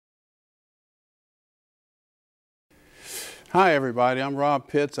Hi, everybody. I'm Robb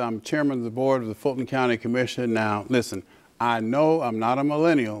Pitts. I'm chairman of the board of the Fulton County Commission. Now, listen, I know I'm not a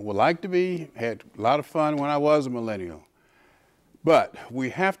millennial. Would like to be. Had a lot of fun when I was a millennial. But we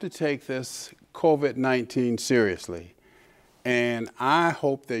have to take this COVID-19 seriously. And I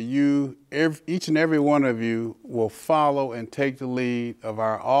hope that each and every one of you will follow and take the lead of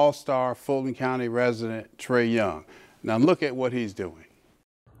our all-star Fulton County resident, Trae Young. Now look at what he's doing.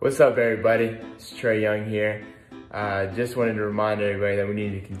 What's up, everybody? It's Trae Young here. Just wanted to remind everybody that we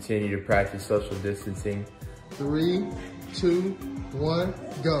need to continue to practice social distancing. 3, 2, 1,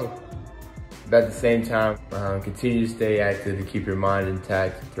 go. But at the same time, continue to stay active to keep your mind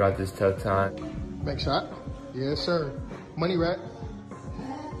intact throughout this tough time. Back shot. Yes, sir. Money rack.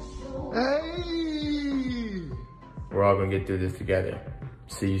 Hey! We're all gonna get through this together.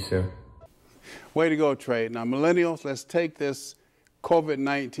 See you soon. Way to go, Trae. Now, millennials, let's take this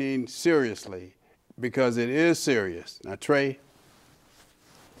COVID-19 seriously, because it is serious. Now, Trae,